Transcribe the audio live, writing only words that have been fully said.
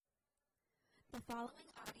The following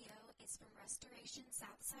audio is from Restoration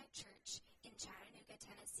Southside Church in Chattanooga,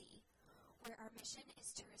 Tennessee, where our mission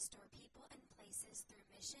is to restore people and places through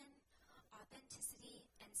mission, authenticity,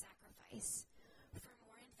 and sacrifice. For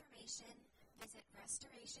more information, visit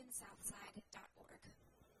restorationsouthside.org.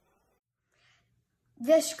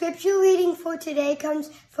 The scripture reading for today comes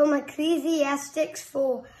from Ecclesiastes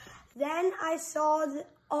 4. Then I saw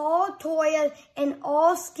all toil and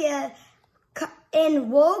all skill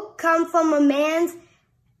and work come from a man's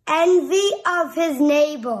envy of his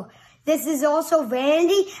neighbor. This is also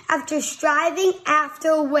vanity after striving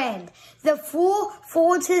after wind. The fool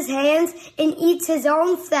folds his hands and eats his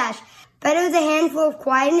own flesh. Better the handful of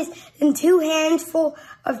quietness than 2 handfuls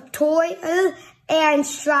of toil and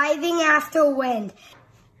striving after wind.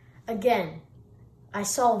 Again, I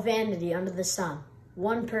saw vanity under the sun,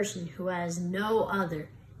 one person who has no other,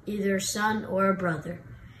 either a son or a brother.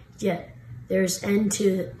 Yet there is end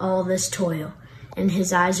to all this toil, and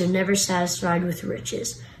his eyes are never satisfied with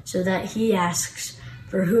riches, so that he asks,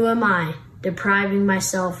 "For who am I, depriving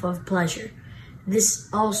myself of pleasure?" This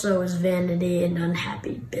also is vanity and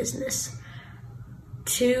unhappy business.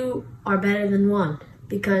 2 are better than 1,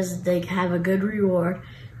 because they have a good reward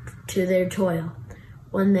to their toil.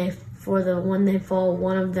 When they fall,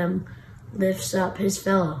 one of them lifts up his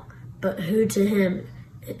fellow. But who to him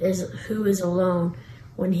who is alone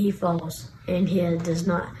when he falls, and he does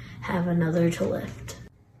not have another to lift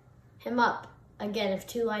him up? Again, if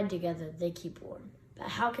 2 lie together, they keep warm. But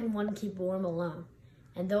how can one keep warm alone?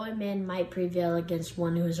 And though a man might prevail against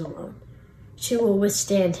one who is alone, 2 will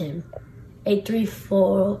withstand him. A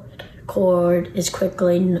 3-fold cord is not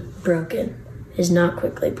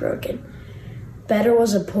quickly broken. Better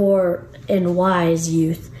was a poor and wise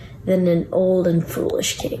youth than an old and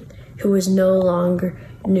foolish king, who no longer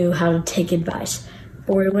knew how to take advice,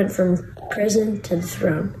 for he went from prison to the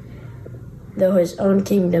throne. Though his own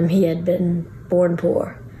kingdom he had been born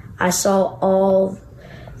poor. I saw all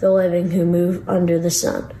the living who move under the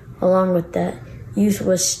sun. Along with that, youth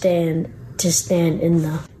was to stand in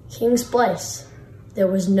the king's place. There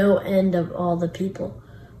was no end of all the people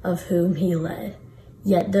of whom he led.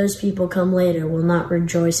 Yet those people come later will not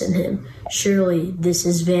rejoice in him. Surely this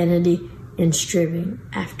is vanity and striving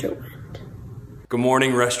after wind. Good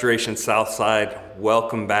morning, Restoration Southside.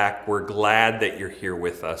 Welcome back. We're glad that you're here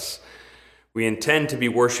with us. We intend to be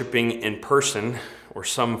worshiping in person or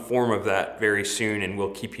some form of that very soon, and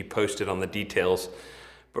we'll keep you posted on the details.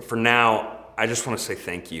 But for now, I just want to say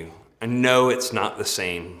thank you. I know it's not the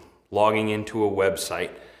same logging into a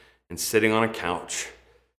website and sitting on a couch,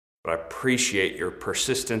 but I appreciate your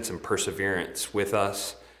persistence and perseverance with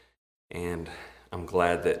us, and I'm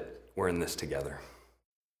glad that we're in this together.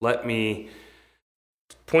 Let me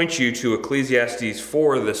point you to Ecclesiastes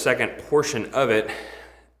 4, the second portion of it.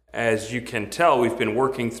 As you can tell, we've been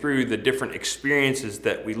working through the different experiences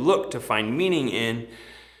that we look to find meaning in,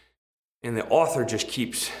 and the author just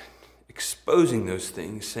keeps exposing those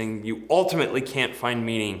things, saying you ultimately can't find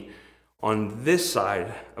meaning on this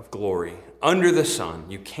side of glory, under the sun.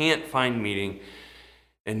 You can't find meaning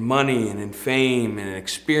in money and in fame and in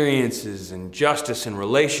experiences and justice and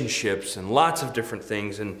relationships and lots of different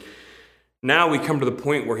things. And now we come to the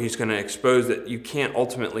point where he's going to expose that you can't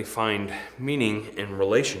ultimately find meaning in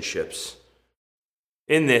relationships.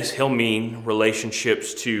 In this, he'll mean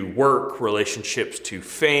relationships to work, relationships to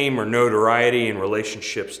fame or notoriety, and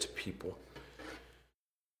relationships to people.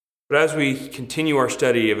 But as we continue our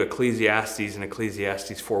study of Ecclesiastes and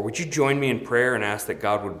Ecclesiastes 4, would you join me in prayer and ask that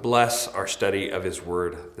God would bless our study of his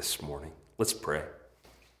word this morning? Let's pray.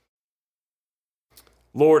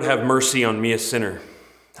 Lord, have mercy on me, a sinner.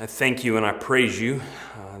 I thank you and I praise you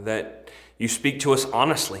that you speak to us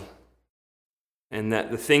honestly, and that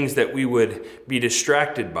the things that we would be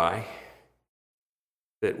distracted by,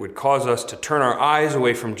 that would cause us to turn our eyes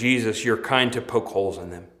away from Jesus, you're kind to poke holes in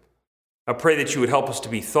them. I pray that you would help us to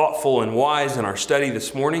be thoughtful and wise in our study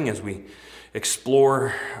this morning as we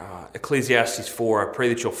explore Ecclesiastes 4. I pray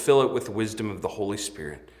that you'll fill it with the wisdom of the Holy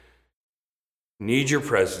Spirit. We need your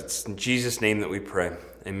presence. In Jesus' name that we pray.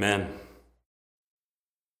 Amen.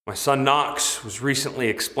 My son Knox was recently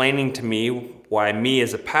explaining to me why me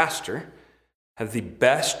as a pastor have the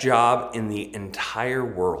best job in the entire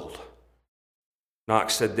world.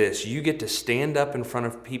 Knox said this: you get to stand up in front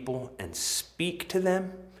of people and speak to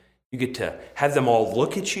them. You get to have them all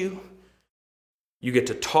look at you. You get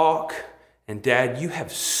to talk. And Dad, you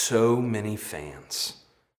have so many fans.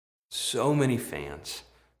 So many fans.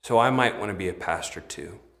 So I might want to be a pastor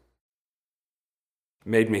too. It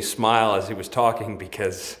made me smile as he was talking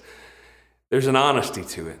because there's an honesty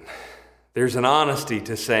to it. There's an honesty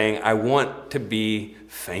to saying, I want to be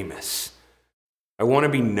famous. I want to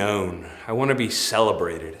be known. I want to be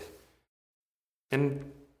celebrated.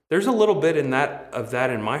 And there's a little bit of that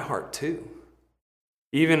in my heart too.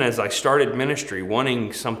 Even as I started ministry,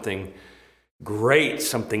 wanting something great,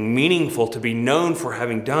 something meaningful, to be known for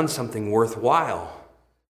having done something worthwhile.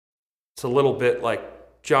 It's a little bit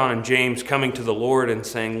like John and James coming to the Lord and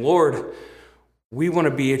saying, Lord, we want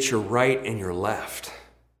to be at your right and your left.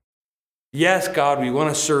 Yes, God, we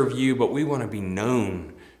want to serve you, but we want to be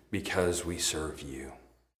known because we serve you.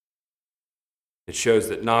 It shows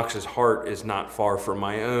that Knox's heart is not far from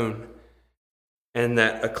my own, and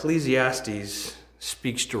that Ecclesiastes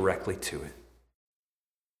speaks directly to it.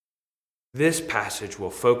 This passage will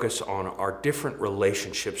focus on our different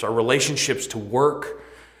relationships, our relationships to work,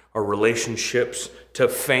 our relationships to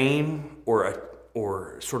fame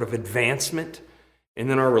or sort of advancement, and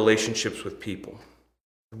then our relationships with people.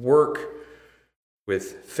 Work,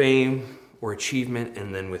 with fame or achievement,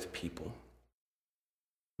 and then with people.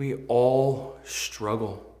 We all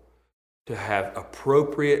struggle to have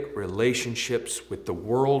appropriate relationships with the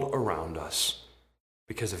world around us.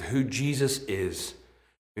 Because of who Jesus is,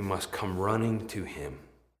 we must come running to him.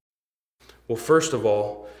 Well, first of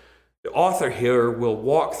all, the author here will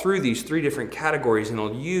walk through these three different categories, and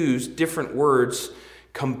he'll use different words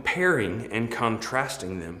comparing and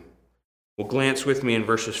contrasting them. We'll glance with me in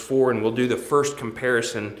verses 4, and we'll do the first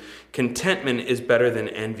comparison. Contentment is better than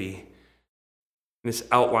envy. This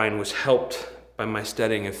outline was helped by my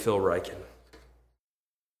studying of Phil Ryken.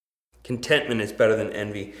 Contentment is better than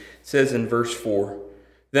envy. It says in verse 4,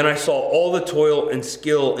 Then I saw all the toil and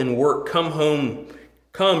skill and work come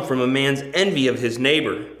from a man's envy of his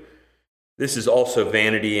neighbor. This is also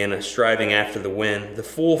vanity and a striving after the wind. The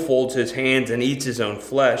fool folds his hands and eats his own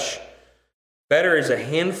flesh. Better is a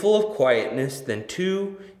handful of quietness than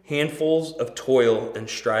 2 handfuls of toil and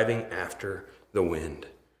striving after the wind.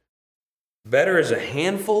 Better is a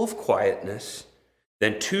handful of quietness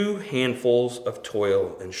than 2 handfuls of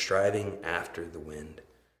toil and striving after the wind.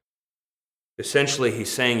 Essentially, he's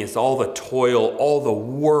saying it's all the toil, all the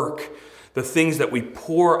work, the things that we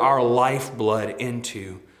pour our lifeblood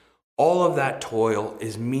into. All of that toil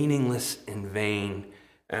is meaningless and vain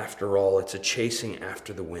after all. It's a chasing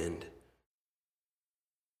after the wind.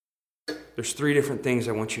 There's 3 different things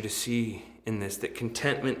I want you to see in this, that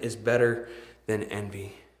contentment is better than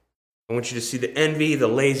envy. I want you to see the envy, the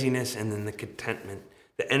laziness, and then the contentment.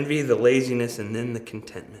 The envy, the laziness, and then the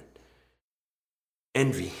contentment.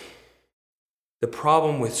 Envy. The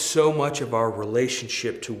problem with so much of our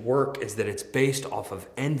relationship to work is that it's based off of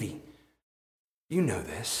envy. You know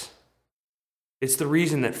this. It's the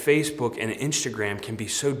reason that Facebook and Instagram can be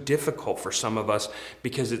so difficult for some of us,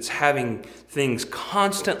 because it's having things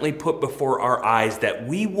constantly put before our eyes that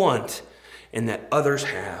we want and that others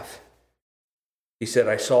have. He said,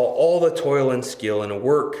 I saw all the toil and skill and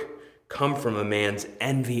work come from a man's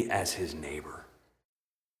envy as his neighbor.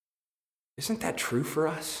 Isn't that true for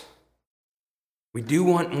us? We do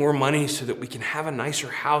want more money so that we can have a nicer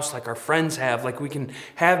house like our friends have, like we can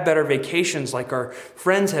have better vacations like our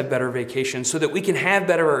friends have better vacations, so that we can have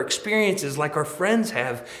better experiences like our friends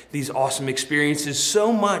have these awesome experiences.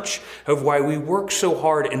 So much of why we work so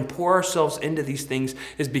hard and pour ourselves into these things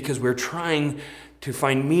is because we're trying to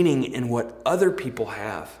find meaning in what other people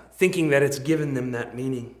have, thinking that it's given them that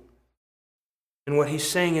meaning. And what he's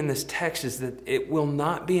saying in this text is that it will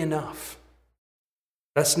not be enough.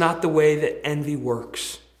 That's not the way that envy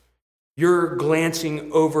works. You're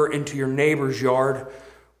glancing over into your neighbor's yard,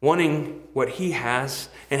 wanting what he has,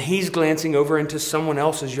 and he's glancing over into someone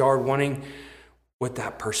else's yard, wanting what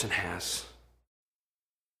that person has.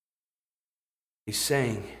 He's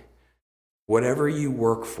saying, whatever you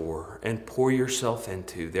work for and pour yourself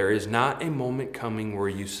into, there is not a moment coming where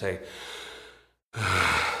you say,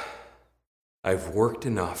 I've worked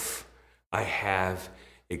enough. I have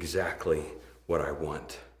exactly what I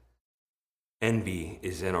want. Envy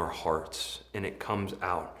is in our hearts, and it comes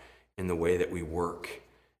out in the way that we work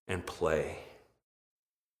and play.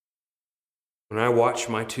 When I watch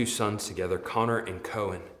my 2 sons together, Connor and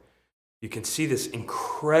Cohen, you can see this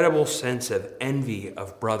incredible sense of envy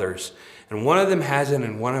of brothers, and one of them has it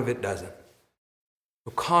and one of it doesn't.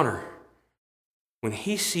 But Connor, when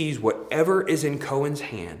he sees whatever is in Cohen's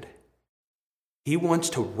hand, he wants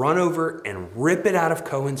to run over and rip it out of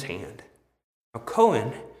Cohen's hand. Now,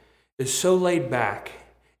 Cohen is so laid back,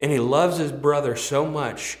 and he loves his brother so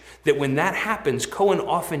much that when that happens, Cohen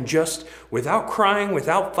often just, without crying,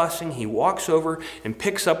 without fussing, he walks over and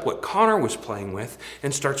picks up what Connor was playing with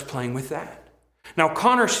and starts playing with that. Now,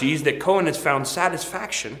 Connor sees that Cohen has found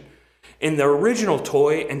satisfaction in the original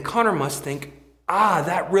toy, and Connor must think,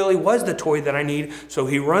 that really was the toy that I need. So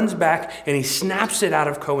he runs back and he snaps it out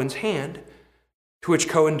of Cohen's hand, to which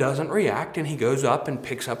Cohen doesn't react, and he goes up and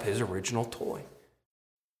picks up his original toy.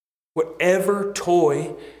 Whatever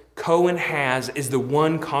toy Cohen has is the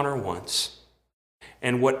one Connor wants.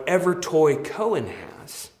 And whatever toy Cohen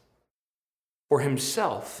has for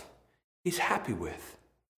himself, he's happy with.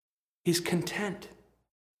 He's content.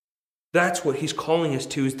 That's what he's calling us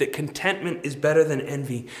to, is that contentment is better than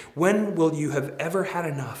envy. When will you have ever had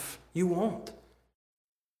enough? You won't.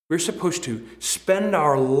 We're supposed to spend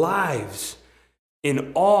our lives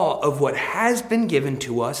in awe of what has been given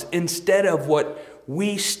to us instead of what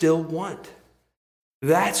we still want.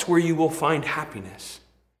 That's where you will find happiness.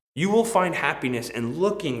 You will find happiness in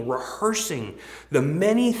looking, rehearsing the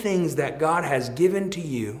many things that God has given to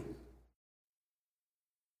you,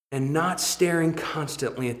 and not staring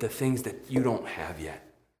constantly at the things that you don't have yet.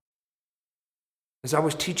 As I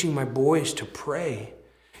was teaching my boys to pray,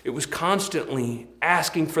 it was constantly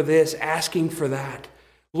asking for this, asking for that.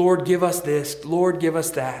 Lord, give us this. Lord, give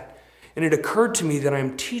us that. And it occurred to me that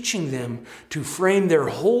I'm teaching them to frame their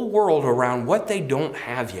whole world around what they don't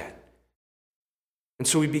have yet. And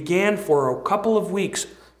so we began for a couple of weeks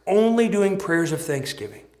only doing prayers of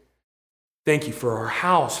thanksgiving. Thank you for our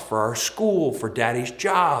house, for our school, for Daddy's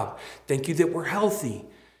job. Thank you that we're healthy.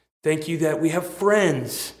 Thank you that we have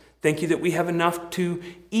friends. Thank you that we have enough to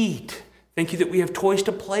eat. Thank you that we have toys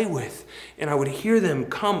to play with. And I would hear them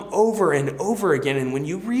come over and over again. And when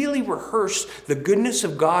you really rehearse the goodness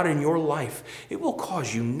of God in your life, it will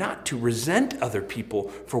cause you not to resent other people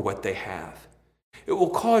for what they have. It will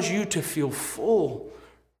cause you to feel full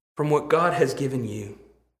from what God has given you.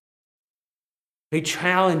 He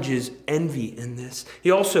challenges envy in this.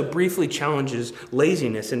 He also briefly challenges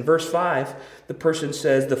laziness. In verse 5, the person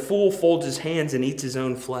says, the fool folds his hands and eats his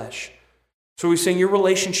own flesh. So he's saying your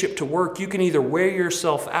relationship to work, you can either wear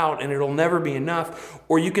yourself out and it'll never be enough,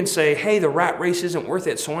 or you can say, hey, the rat race isn't worth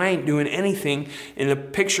it, so I ain't doing anything. And the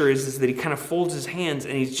picture is that he kind of folds his hands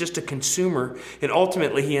and he's just a consumer, and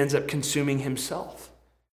ultimately he ends up consuming himself.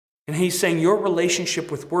 And he's saying your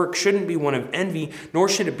relationship with work shouldn't be one of envy, nor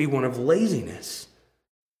should it be one of laziness.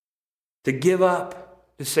 To give up,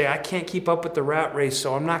 to say, I can't keep up with the rat race,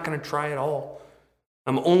 so I'm not going to try at all.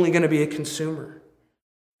 I'm only going to be a consumer.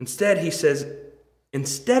 Instead, he says,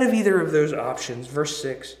 instead of either of those options, verse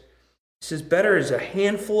 6, he says, better is a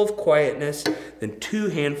handful of quietness than 2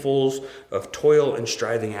 handfuls of toil and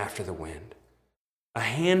striving after the wind. A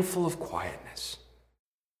handful of quietness.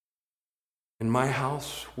 In my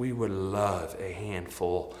house, we would love a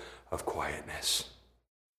handful of quietness.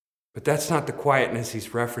 But that's not the quietness he's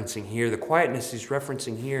referencing here. The quietness he's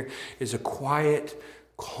referencing here is a quiet,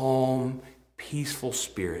 calm, peaceful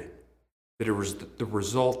spirit that is the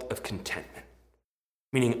result of contentment.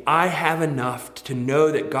 Meaning I have enough to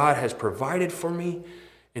know that God has provided for me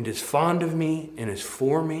and is fond of me and is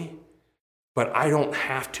for me, but I don't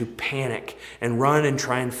have to panic and run and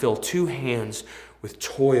try and fill 2 hands with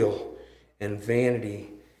toil and vanity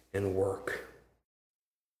and work.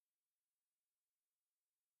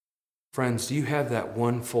 Friends, do you have that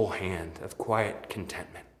one full hand of quiet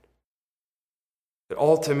contentment? That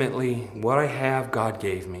ultimately, what I have, God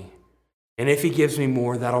gave me. And if he gives me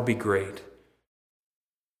more, that'll be great.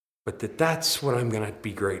 But that's what I'm going to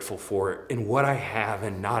be grateful for, in what I have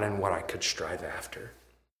and not in what I could strive after.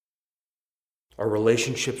 Our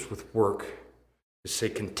relationships with work, to say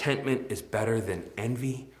contentment is better than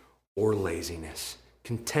envy or laziness.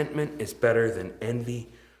 Contentment is better than envy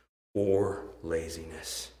or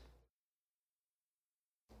laziness.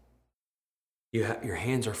 Your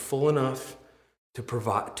hands are full enough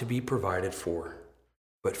to be provided for,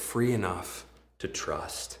 but free enough to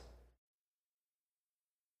trust.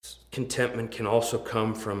 Contentment can also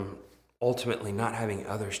come from ultimately not having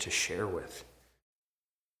others to share with.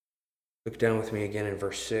 Look down with me again in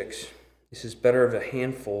verse 6. This is better of a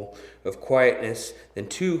handful of quietness than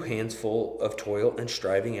 2 handsful of toil and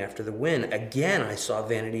striving after the wind. Again, I saw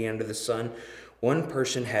vanity under the sun. One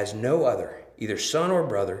person has no other, either son or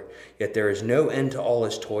brother, yet there is no end to all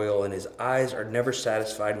his toil, and his eyes are never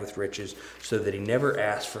satisfied with riches, so that he never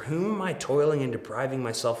asks, for whom am I toiling and depriving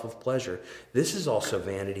myself of pleasure? This is also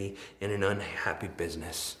vanity and an unhappy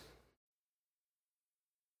business.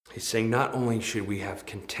 He's saying not only should we have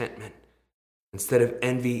contentment instead of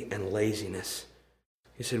envy and laziness,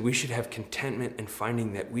 he said we should have contentment in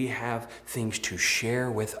finding that we have things to share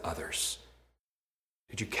with others.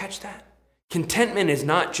 Did you catch that? Contentment is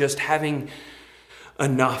not just having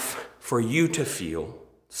enough for you to feel,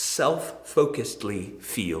 self-focusedly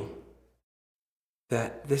feel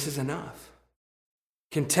that this is enough.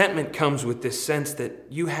 Contentment comes with this sense that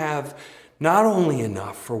you have not only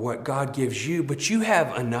enough for what God gives you, but you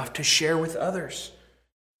have enough to share with others.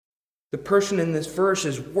 The person in this verse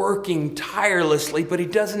is working tirelessly, but he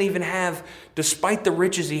doesn't even have, despite the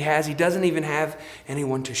riches he has, he doesn't even have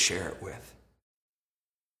anyone to share it with.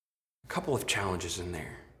 A couple of challenges in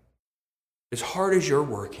there. As hard as you're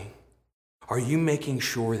working, are you making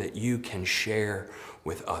sure that you can share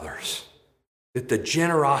with others? That the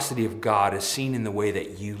generosity of God is seen in the way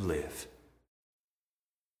that you live?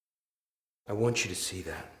 I want you to see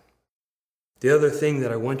that. The other thing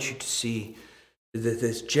that I want you to see is that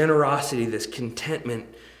this generosity, this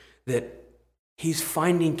contentment, that he's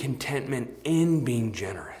finding contentment in being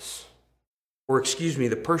generous. Or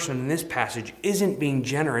the person in this passage isn't being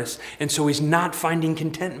generous, and so he's not finding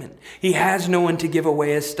contentment. He has no one to give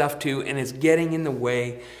away his stuff to, and it's getting in the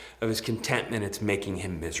way of his contentment. It's making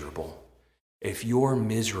him miserable. If you're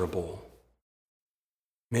miserable,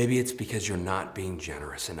 maybe it's because you're not being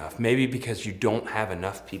generous enough. Maybe because you don't have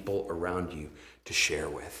enough people around you to share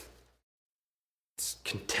with.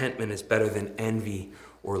 Contentment is better than envy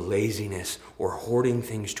or laziness or hoarding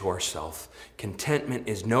things to ourselves. Contentment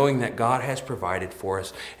is knowing that God has provided for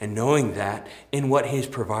us and knowing that in what he's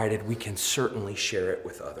provided, we can certainly share it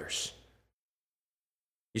with others.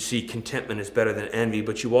 You see, contentment is better than envy,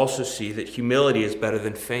 but you also see that humility is better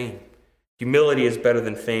than fame. Humility is better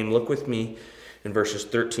than fame. Look with me in verses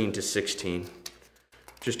 13 to 16.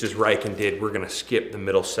 Just as Riken did, we're going to skip the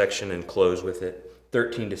middle section and close with it.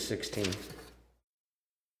 13 to 16.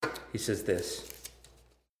 He says this: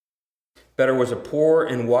 "Better was a poor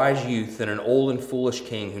and wise youth than an old and foolish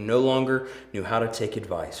king who no longer knew how to take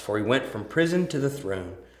advice. For he went from prison to the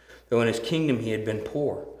throne, though in his kingdom he had been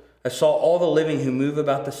poor. I saw all the living who move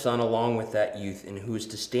about the sun along with that youth, and who was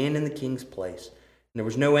to stand in the king's place. And there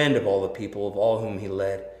was no end of all the people, of all whom he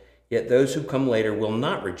led. Yet those who come later will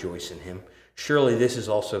not rejoice in him. Surely this is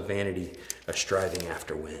also vanity, a striving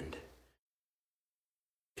after wind."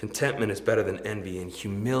 Contentment is better than envy, and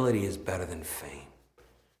humility is better than fame.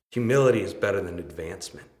 Humility is better than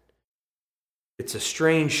advancement. It's a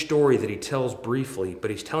strange story that he tells briefly, but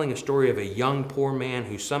he's telling a story of a young poor man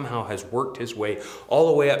who somehow has worked his way all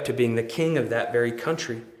the way up to being the king of that very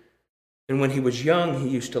country. And when he was young, he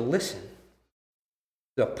used to listen.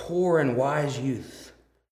 The poor and wise youth,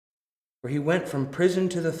 where he went from prison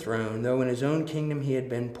to the throne, though in his own kingdom he had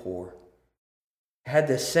been poor. Had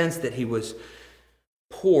this sense that he was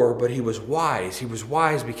poor, but he was wise. He was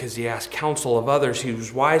wise because he asked counsel of others. He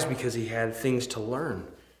was wise because he had things to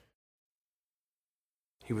learn.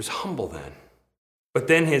 He was humble then. But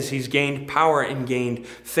then as he's gained power and gained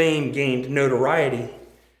fame, gained notoriety,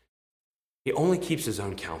 he only keeps his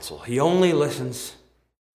own counsel. He only listens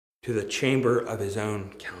to the chamber of his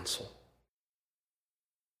own counsel.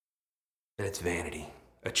 And it's vanity,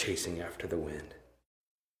 a chasing after the wind.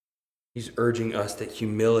 He's urging us that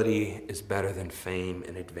humility is better than fame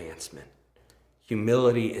and advancement.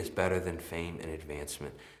 Humility is better than fame and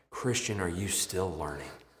advancement. Christian, are you still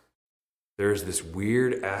learning? There's this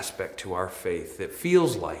weird aspect to our faith that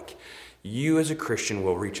feels like you as a Christian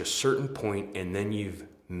will reach a certain point and then you've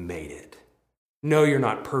made it. No, you're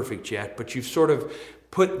not perfect yet, but you've sort of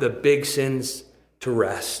put the big sins to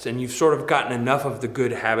rest and you've sort of gotten enough of the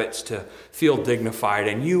good habits to feel dignified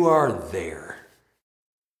and you are there.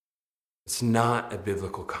 It's not a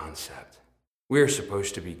biblical concept. We're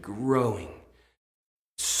supposed to be growing,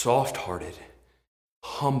 soft-hearted,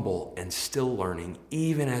 humble, and still learning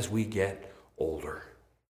even as we get older,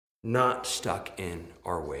 not stuck in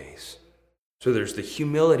our ways. So there's the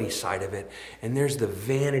humility side of it, and there's the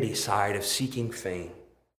vanity side of seeking fame.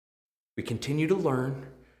 We continue to learn,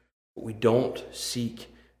 but we don't seek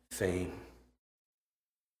fame.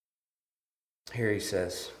 Here he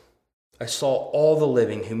says, "I saw all the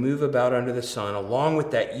living who move about under the sun, along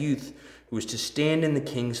with that youth who was to stand in the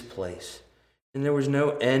king's place. And there was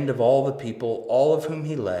no end of all the people, all of whom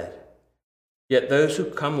he led. Yet those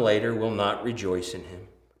who come later will not rejoice in him.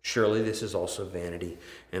 Surely this is also vanity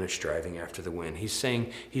and a striving after the wind." He's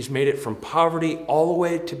saying he's made it from poverty all the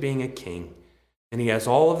way to being a king. And he has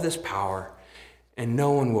all of this power, and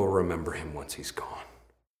no one will remember him once he's gone.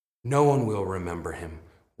 No one will remember him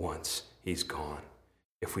once he's gone.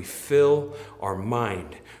 If we fill our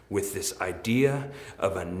mind with this idea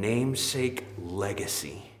of a namesake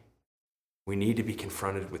legacy, we need to be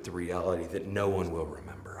confronted with the reality that no one will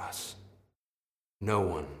remember us. No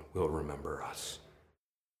one will remember us.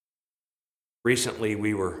 Recently,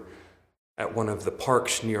 we were at one of the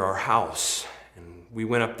parks near our house, and we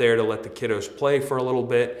went up there to let the kiddos play for a little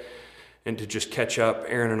bit and to just catch up.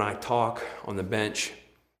 Aaron and I talk on the bench.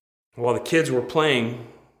 While the kids were playing,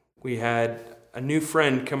 we had a new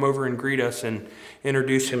friend come over and greet us and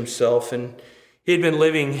introduce himself. And he had been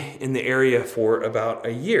living in the area for about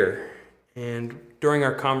a year. And during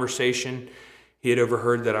our conversation, he had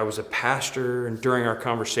overheard that I was a pastor. And during our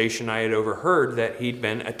conversation, I had overheard that he'd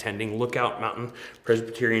been attending Lookout Mountain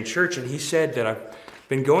Presbyterian Church. And he said that I've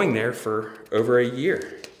been going there for over a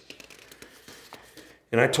year.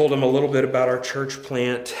 And I told him a little bit about our church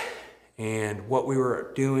plant and what we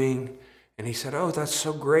were doing. And he said, "Oh, that's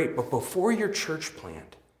so great. But before your church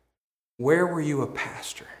plant, where were you a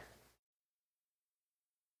pastor?"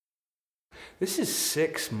 This is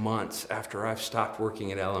 6 months after I've stopped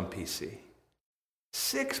working at LMPC.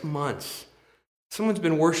 6 months. Someone's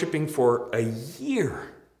been worshiping for a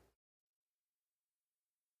year.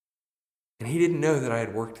 And he didn't know that I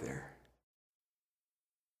had worked there.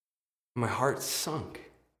 My heart sunk.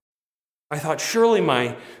 I thought surely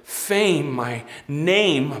my fame, my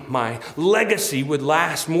name, my legacy would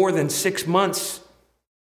last more than 6 months.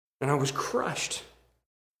 And I was crushed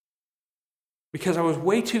because I was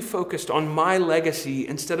way too focused on my legacy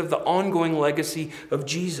instead of the ongoing legacy of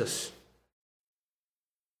Jesus.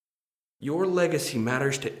 Your legacy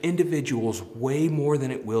matters to individuals way more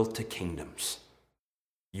than it will to kingdoms.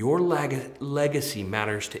 Your legacy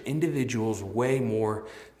matters to individuals way more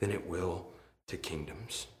than it will to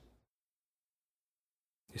kingdoms.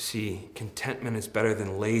 You see, contentment is better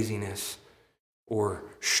than laziness or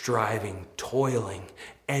striving, toiling,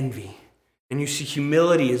 envy. And you see,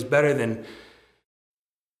 humility is better than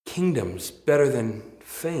kingdoms, better than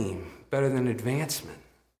fame, better than advancement,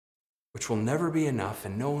 which will never be enough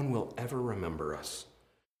and no one will ever remember us.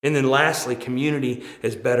 And then lastly, community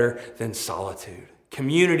is better than solitude.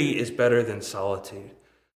 Community is better than solitude.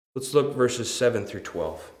 Let's look verses 7 through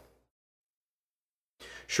 12.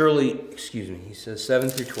 He says 7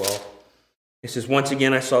 through 12. He says, "Once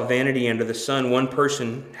again I saw vanity under the sun. One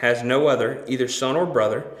person has no other, either son or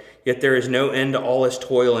brother, yet there is no end to all his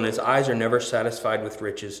toil, and his eyes are never satisfied with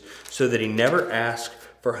riches, so that he never asks,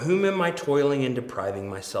 'For whom am I toiling and depriving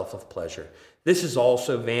myself of pleasure?' This is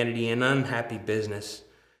also vanity and unhappy business.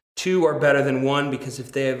 Two are better than one, because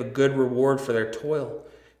if they have a good reward for their toil.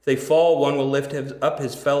 If they fall, one will lift up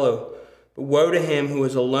his fellow. But woe to him who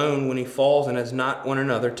is alone when he falls and has not one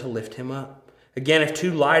another to lift him up. Again, if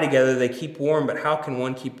two lie together, they keep warm, but how can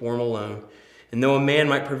one keep warm alone? And though a man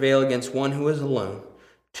might prevail against one who is alone,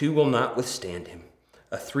 two will not withstand him.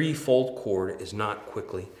 A threefold cord is not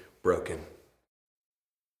quickly broken."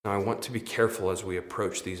 Now, I want to be careful as we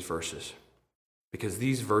approach these verses, because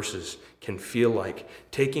these verses can feel like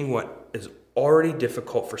taking what is already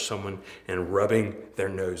difficult for someone and rubbing their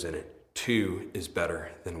nose in it. Two is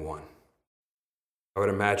better than one. I would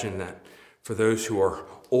imagine that for those who are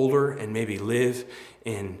older and maybe live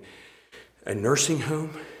in a nursing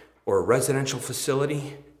home or a residential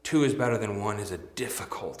facility, two is better than one is a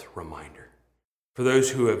difficult reminder. For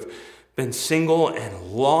those who have been single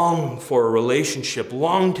and long for a relationship,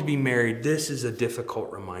 long to be married, this is a difficult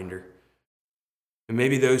reminder. And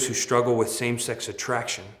maybe those who struggle with same-sex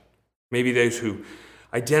attraction, maybe those who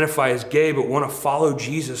identify as gay but want to follow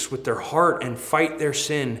Jesus with their heart and fight their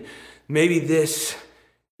sin, maybe this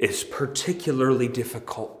is particularly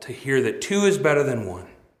difficult to hear that two is better than one.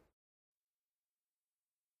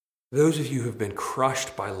 Those of you who have been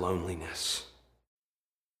crushed by loneliness,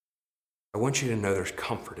 I want you to know there's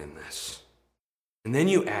comfort in this. And then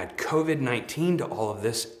you add COVID-19 to all of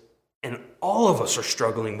this, and all of us are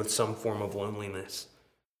struggling with some form of loneliness.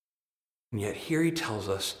 And yet here he tells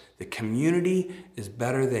us that community is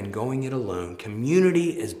better than going it alone.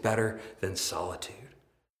 Community is better than solitude.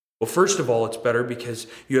 Well, first of all, it's better because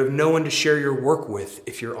you have no one to share your work with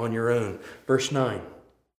if you're on your own. Verse 9.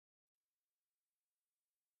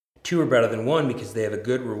 Two are better than one because they have a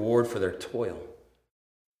good reward for their toil.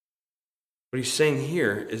 What he's saying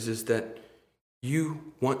here is that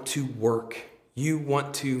you want to work. You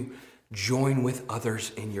want to join with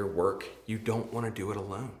others in your work. You don't want to do it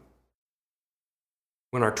alone.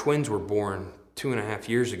 When our twins were born 2.5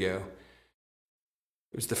 years ago,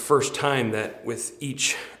 it was the first time that with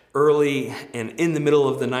each early and in the middle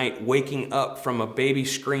of the night waking up from a baby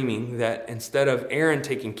screaming, that instead of Aaron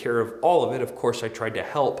taking care of all of it, of course I tried to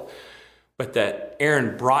help, but that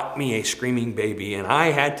Aaron brought me a screaming baby and I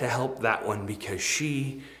had to help that one because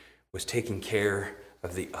she was taking care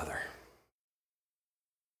of the other.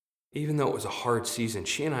 Even though it was a hard season,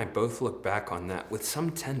 she and I both look back on that with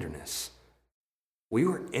some tenderness. We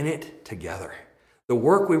were in it together. The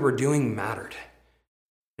work we were doing mattered.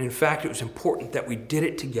 And in fact, it was important that we did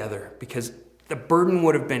it together because the burden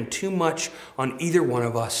would have been too much on either one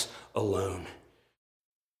of us alone.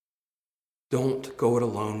 Don't go it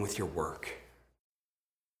alone with your work.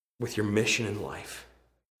 with your mission in life.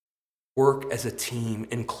 Work as a team.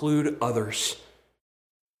 Include others.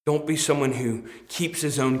 Don't be someone who keeps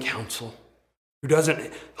his own counsel, who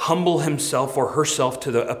doesn't humble himself or herself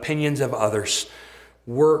to the opinions of others.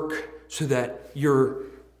 Work so that your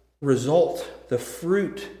result, the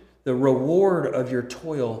fruit, the reward of your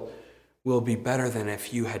toil will be better than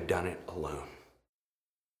if you had done it alone.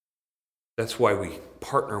 That's why we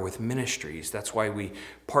partner with ministries. That's why we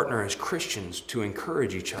partner as Christians to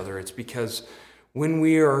encourage each other. It's because when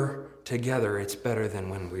we are together, it's better than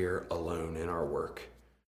when we are alone in our work.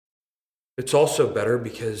 It's also better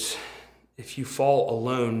because if you fall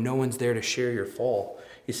alone, no one's there to share your fall.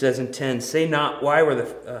 He says in 10, say not, why were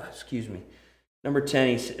Number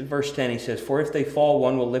 10, verse 10, he says, for if they fall,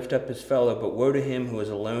 one will lift up his fellow, but woe to him who is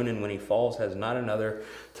alone, and when he falls, has not another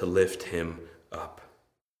to lift him up.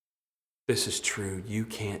 This is true. You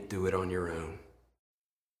can't do it on your own.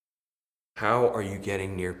 How are you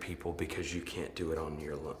getting near people because you can't do it on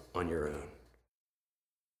your own?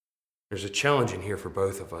 There's a challenge in here for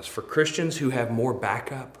both of us. For Christians who have more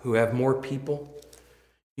backup, who have more people,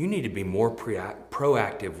 you need to be more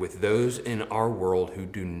proactive with those in our world who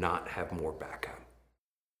do not have more backup.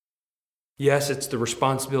 Yes, it's the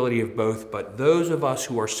responsibility of both, but those of us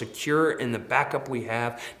who are secure in the backup we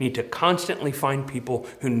have need to constantly find people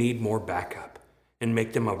who need more backup and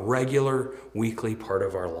make them a regular, weekly part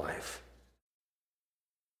of our life.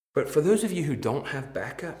 But for those of you who don't have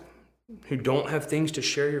backup, who don't have things to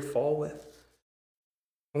share your fall with,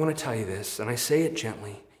 I want to tell you this, and I say it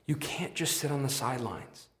gently. You can't just sit on the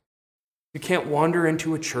sidelines. You can't wander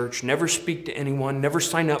into a church, never speak to anyone, never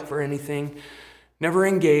sign up for anything, never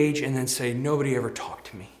engage, and then say, nobody ever talked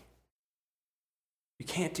to me. You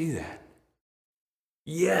can't do that.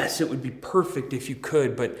 Yes, it would be perfect if you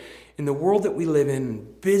could, but in the world that we live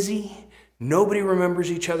in, busy, nobody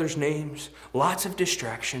remembers each other's names, lots of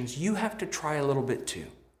distractions, you have to try a little bit too.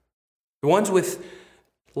 The ones with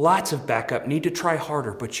lots of backup need to try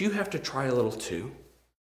harder, but you have to try a little too.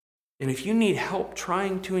 And if you need help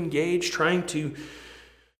trying to engage, trying to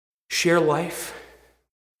share life,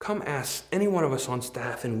 come ask any one of us on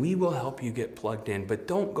staff and we will help you get plugged in, but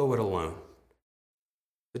don't go it alone.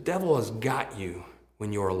 The devil has got you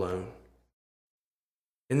when you're alone.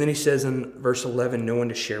 And then he says in verse 11, no one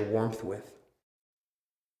to share warmth with.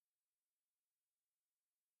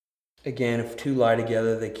 Again, if two lie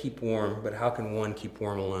together, they keep warm, but how can one keep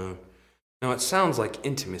warm alone? Now, it sounds like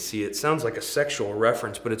intimacy. It sounds like a sexual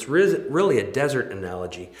reference, but it's really a desert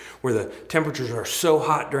analogy where the temperatures are so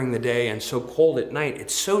hot during the day and so cold at night.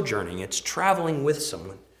 It's sojourning. It's traveling with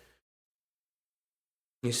someone.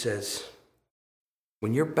 He says,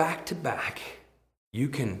 when you're back to back, you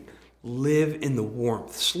can live in the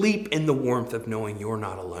warmth, sleep in the warmth of knowing you're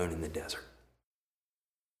not alone in the desert.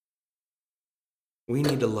 We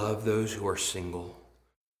need to love those who are single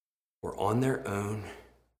or on their own.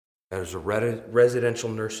 There's a residential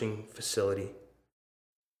nursing facility,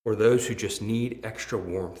 or those who just need extra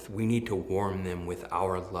warmth. We need to warm them with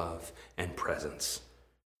our love and presence.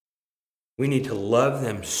 We need to love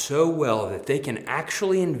them so well that they can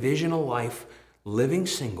actually envision a life living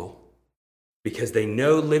single, because they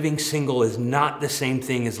know living single is not the same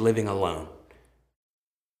thing as living alone.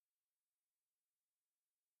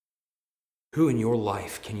 Who in your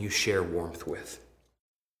life can you share warmth with?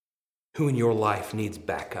 Who in your life needs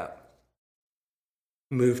backup?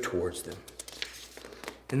 Move towards them.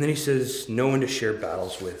 And then he says, no one to share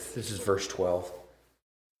battles with. This is verse 12.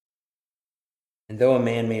 And though a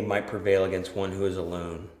man might prevail against one who is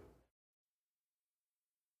alone,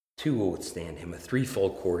 two will withstand him. A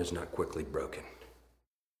threefold cord is not quickly broken.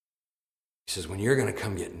 He says, when you're going to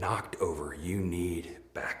come get knocked over, you need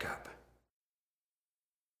backup.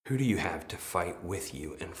 Who do you have to fight with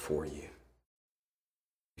you and for you?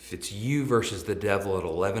 If it's you versus the devil at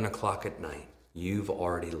 11 o'clock at night, you've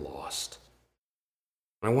already lost.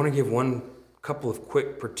 And I want to give one couple of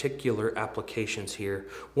quick particular applications here.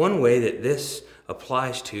 One way that this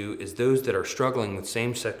applies to is those that are struggling with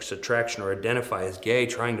same-sex attraction or identify as gay,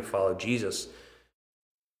 trying to follow Jesus.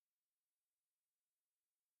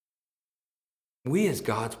 We as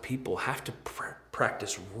God's people have to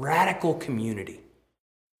practice radical community.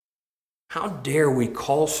 How dare we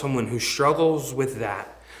call someone who struggles with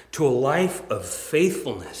that to a life of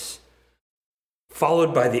faithfulness,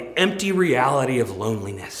 followed by the empty reality of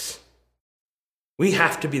loneliness? We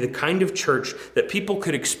have to be the kind of church that people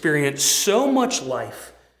could experience so much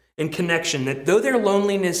life and connection that though their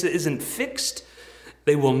loneliness isn't fixed,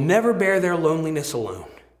 they will never bear their loneliness alone.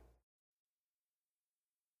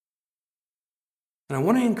 And I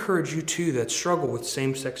want to encourage you too that struggle with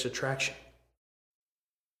same-sex attraction.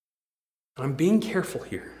 I'm being careful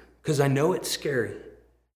here because I know it's scary.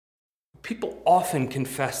 People often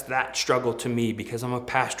confess that struggle to me because I'm a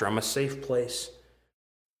pastor. I'm a safe place.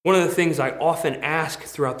 One of the things I often ask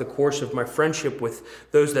throughout the course of my friendship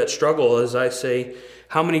with those that struggle is I say,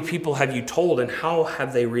 how many people have you told and how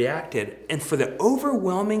have they reacted? And for the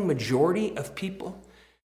overwhelming majority of people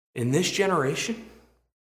in this generation,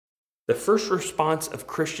 the first response of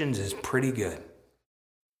Christians is pretty good.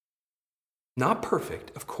 Not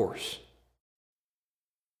perfect, of course,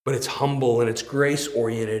 but it's humble and it's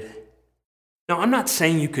grace-oriented. Now, I'm not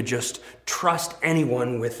saying you could just trust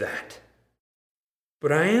anyone with that.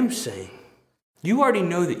 But I am saying, you already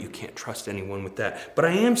know that you can't trust anyone with that. But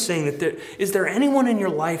I am saying that is there anyone in your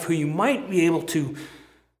life who you might be able to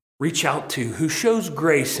reach out to, who shows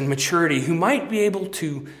grace and maturity, who might be able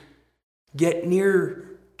to get near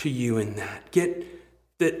to you in that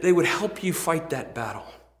they would help you fight that battle?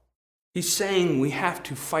 He's saying we have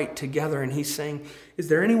to fight together, and he's saying, is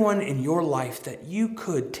there anyone in your life that you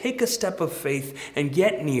could take a step of faith and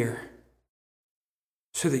get near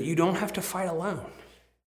so that you don't have to fight alone?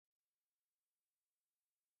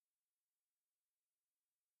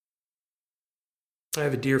 I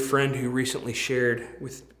have a dear friend who recently shared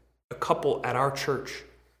with a couple at our church,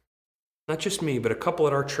 not just me, but a couple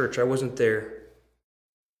at our church, I wasn't there,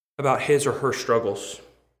 about his or her struggles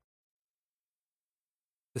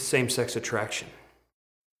with same-sex attraction.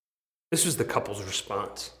 This was the couple's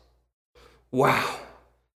response. Wow,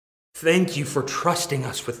 thank you for trusting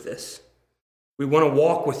us with this. We want to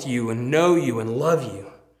walk with you and know you and love you.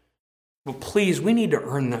 But please, we need to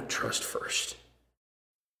earn that trust first.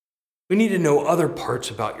 We need to know other parts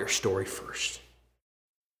about your story first.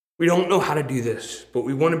 We don't know how to do this, but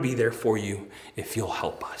we want to be there for you if you'll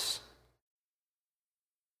help us.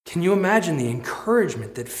 Can you imagine the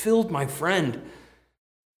encouragement that filled my friend,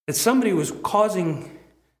 that somebody was causing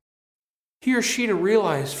he or she to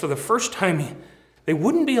realize for the first time they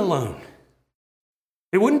wouldn't be alone.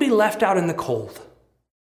 They wouldn't be left out in the cold.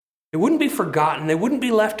 They wouldn't be forgotten. They wouldn't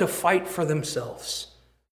be left to fight for themselves.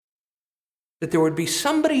 That there would be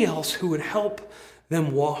somebody else who would help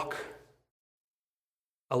them walk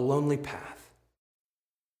a lonely path.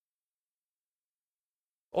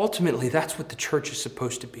 Ultimately, that's what the church is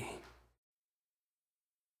supposed to be.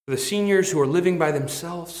 For the seniors who are living by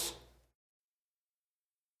themselves,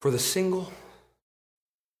 for the single,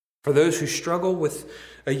 for those who struggle with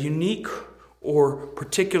a unique or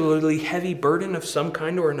particularly heavy burden of some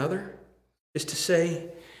kind or another, is to say,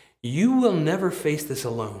 you will never face this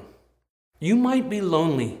alone. You might be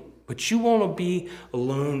lonely, but you won't be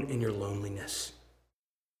alone in your loneliness.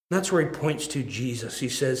 And that's where he points to Jesus. He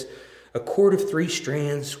says, a cord of 3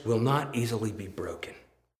 strands will not easily be broken.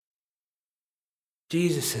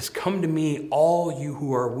 Jesus says, come to me, all you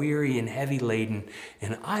who are weary and heavy laden,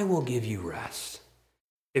 and I will give you rest.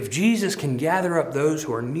 If Jesus can gather up those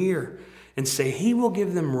who are near and say he will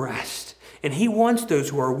give them rest, and he wants those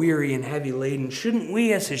who are weary and heavy laden, shouldn't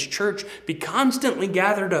we as his church be constantly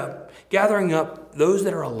gathering up those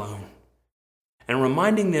that are alone and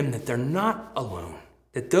reminding them that they're not alone,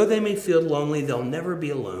 that though they may feel lonely, they'll never be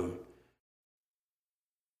alone.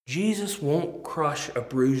 Jesus won't crush a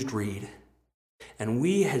bruised reed, and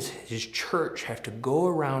we as his church have to go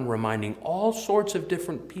around reminding all sorts of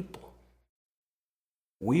different people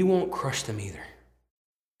we won't crush them either,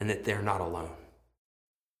 and that they're not alone.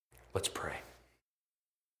 Let's pray.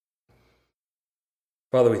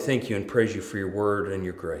 Father, we thank you and praise you for your word and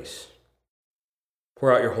your grace.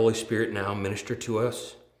 Pour out your Holy Spirit now, minister to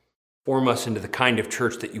us, form us into the kind of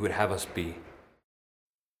church that you would have us be.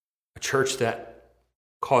 A church that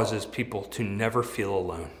causes people to never feel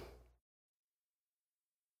alone.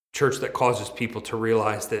 A church that causes people to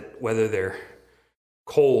realize that whether they're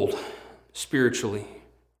cold spiritually,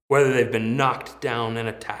 whether they've been knocked down and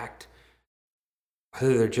attacked,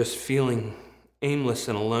 whether they're just feeling aimless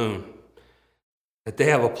and alone, that they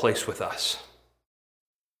have a place with us,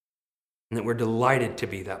 and that we're delighted to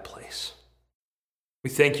be that place. We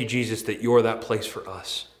thank you, Jesus, that you're that place for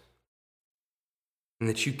us, and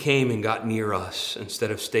that you came and got near us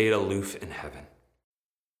instead of stayed aloof in heaven.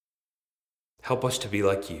 Help us to be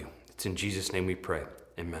like you. It's in Jesus' name we pray.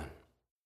 Amen.